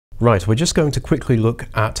Right, we're just going to quickly look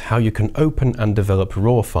at how you can open and develop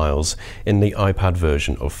RAW files in the iPad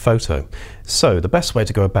version of Photo. So the best way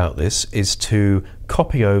to go about this is to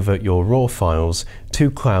copy over your RAW files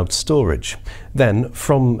to cloud storage. Then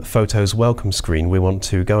from Photo's welcome screen we want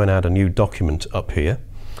to go and add a new document up here,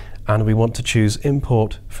 and we want to choose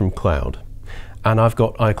Import from Cloud. And I've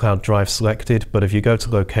got iCloud Drive selected, but if you go to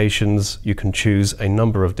Locations you can choose a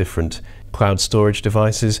number of different cloud storage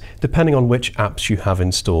devices depending on which apps you have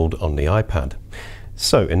installed on the iPad.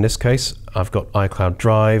 So in this case I've got iCloud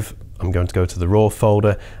Drive. I'm going to go to the RAW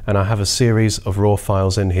folder and I have a series of RAW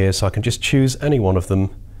files in here, so I can just choose any one of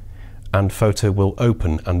them and Photo will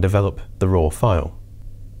open and develop the RAW file.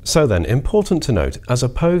 So then, important to note, as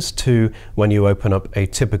opposed to when you open up a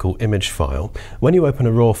typical image file, when you open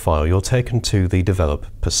a RAW file you're taken to the develop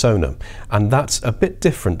persona, and that's a bit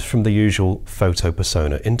different from the usual Photo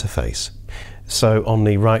persona interface. So on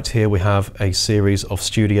the right here we have a series of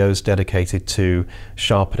studios dedicated to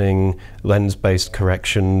sharpening, lens-based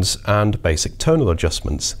corrections and basic tonal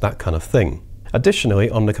adjustments, that kind of thing. Additionally,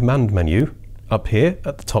 on the command menu up here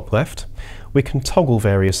at the top left, we can toggle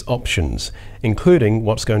various options, including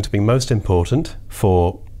what's going to be most important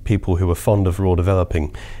for people who are fond of RAW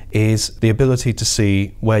developing, is the ability to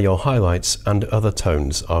see where your highlights and other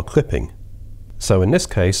tones are clipping. So in this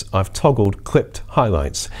case I've toggled clipped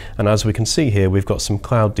highlights, and as we can see here we've got some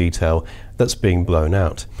cloud detail that's being blown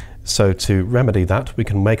out. So to remedy that we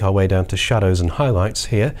can make our way down to shadows and highlights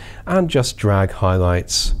here and just drag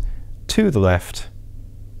highlights to the left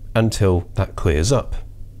until that clears up.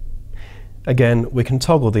 Again, we can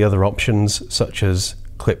toggle the other options such as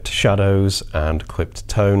clipped shadows and clipped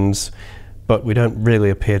tones, but we don't really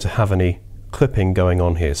appear to have any clipping going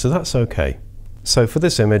on here, so that's okay. So for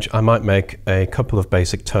this image I might make a couple of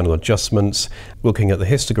basic tonal adjustments. Looking at the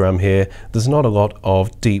histogram here, there's not a lot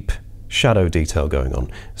of deep shadow detail going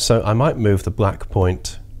on, so I might move the black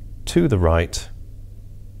point to the right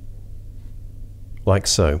like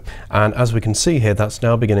so, and as we can see here that's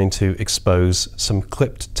now beginning to expose some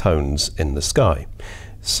clipped tones in the sky.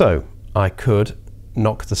 So I could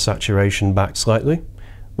knock the saturation back slightly,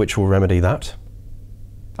 which will remedy that.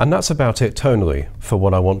 And that's about it tonally for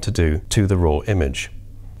what I want to do to the RAW image.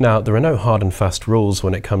 Now there are no hard and fast rules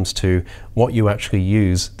when it comes to what you actually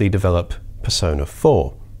use the develop persona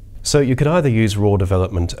for. So you could either use RAW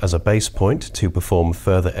development as a base point to perform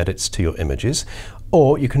further edits to your images,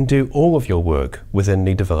 or you can do all of your work within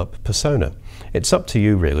the develop persona. It's up to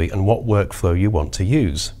you really and what workflow you want to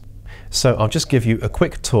use. So I'll just give you a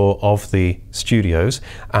quick tour of the studios,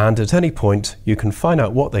 and at any point you can find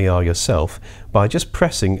out what they are yourself by just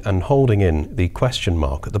pressing and holding in the question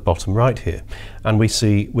mark at the bottom right here, and we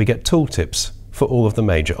get tooltips for all of the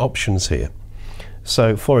major options here.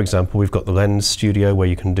 So for example we've got the lens studio where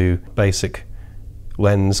you can do basic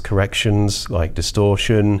lens corrections like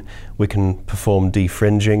distortion. We can perform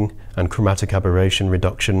defringing and chromatic aberration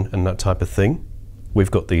reduction and that type of thing.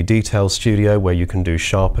 We've got the detail studio where you can do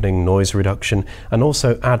sharpening, noise reduction, and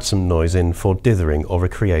also add some noise in for dithering or a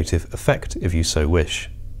creative effect if you so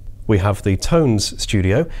wish. We have the tones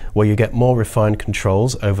studio where you get more refined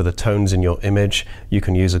controls over the tones in your image. You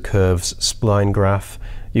can use a curves spline graph.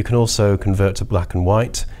 You can also convert to black and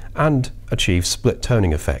white and achieve split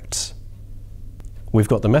toning effects. We've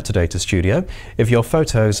got the metadata studio. If your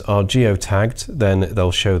photos are geotagged, then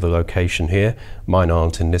they'll show the location here. Mine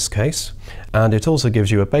aren't in this case. And it also gives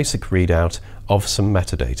you a basic readout of some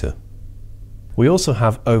metadata. We also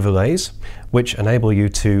have overlays, which enable you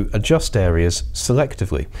to adjust areas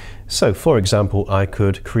selectively. So for example, I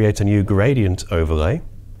could create a new gradient overlay,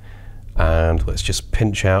 and let's just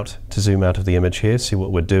pinch out to zoom out of the image here, see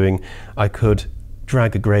what we're doing. I could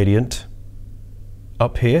drag a gradient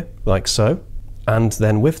up here like so. And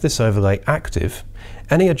then with this overlay active,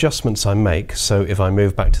 any adjustments I make, so if I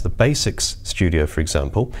move back to the basics studio for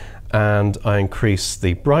example, and I increase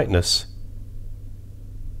the brightness,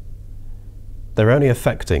 they're only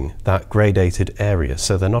affecting that gradated area,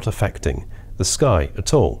 so they're not affecting the sky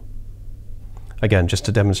at all. Again, just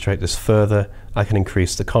to demonstrate this further, I can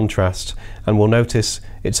increase the contrast, and we'll notice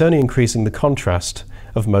it's only increasing the contrast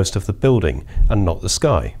of most of the building and not the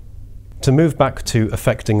sky. To move back to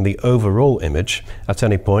affecting the overall image, at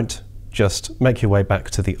any point, just make your way back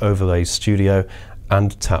to the Overlays Studio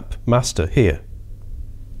and tap Master here,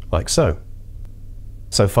 like so.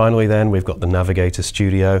 So finally then, we've got the Navigator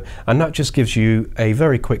Studio, and that just gives you a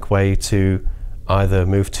very quick way to either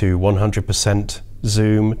move to 100%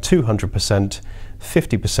 zoom, 200%,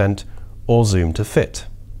 50%, or zoom to fit.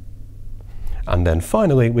 And then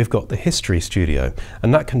finally, we've got the History Studio,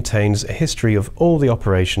 and that contains a history of all the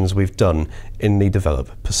operations we've done in the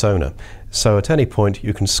Develop persona. So at any point,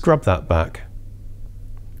 you can scrub that back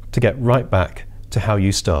to get right back to how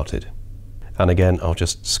you started. And again, I'll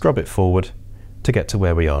just scrub it forward to get to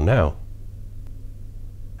where we are now.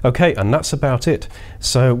 Okay, and that's about it.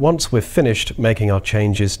 So once we've finished making our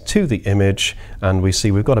changes to the image, and we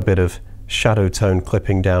see we've got a bit of shadow tone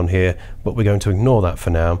clipping down here, but we're going to ignore that for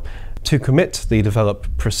now. To commit the develop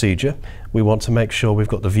procedure, we want to make sure we've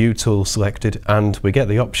got the view tool selected, and we get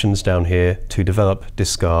the options down here to develop,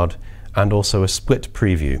 discard, and also a split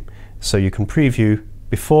preview. So you can preview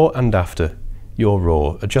before and after your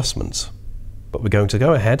raw adjustments. But we're going to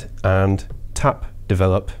go ahead and tap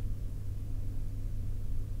develop,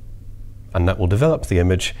 and that will develop the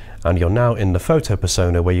image, and you're now in the photo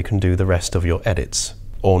persona where you can do the rest of your edits.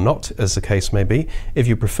 Or not, as the case may be, if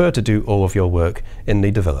you prefer to do all of your work in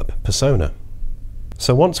the develop persona.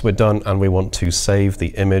 So once we're done and we want to save the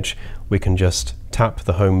image, we can just tap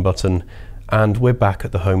the home button and we're back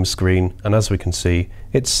at the home screen, and as we can see,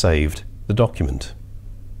 it's saved the document.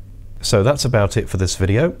 So that's about it for this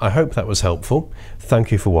video. I hope that was helpful.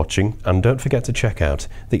 Thank you for watching, and don't forget to check out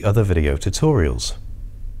the other video tutorials.